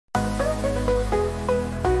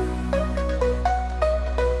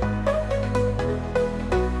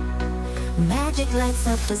lights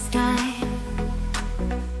up the sky,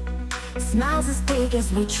 smiles as big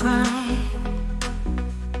as we try.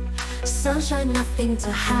 Sunshine, nothing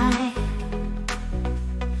to hide.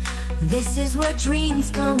 This is where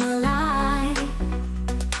dreams come alive.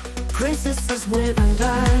 Princesses with a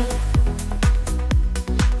love,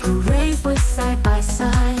 parades with side by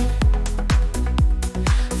side.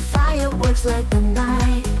 Fireworks light the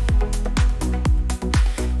night.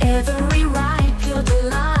 Every ride, pure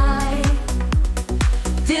delight.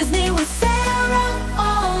 Disney with Sarah,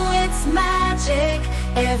 oh, it's magic.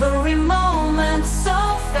 Every moment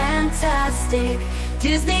so fantastic.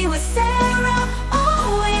 Disney with Sarah,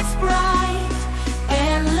 oh, it's bright.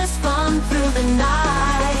 Endless fun through the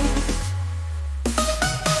night.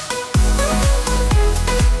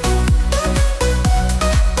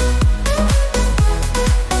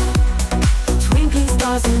 Twinkling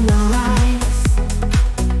stars in our eyes,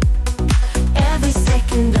 every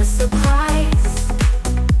second a surprise.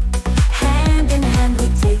 Hand in hand we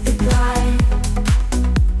take the glide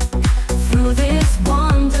through this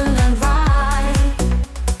wonderland ride.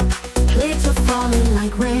 Plates are falling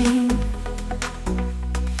like rain,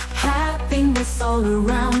 happiness all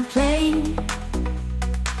around playing.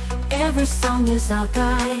 Every song is our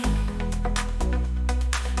guide.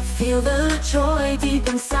 Feel the joy deep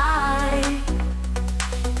inside.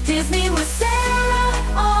 Disney with Sarah,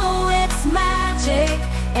 oh, it's magic.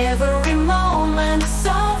 Every moment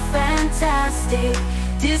so fantastic.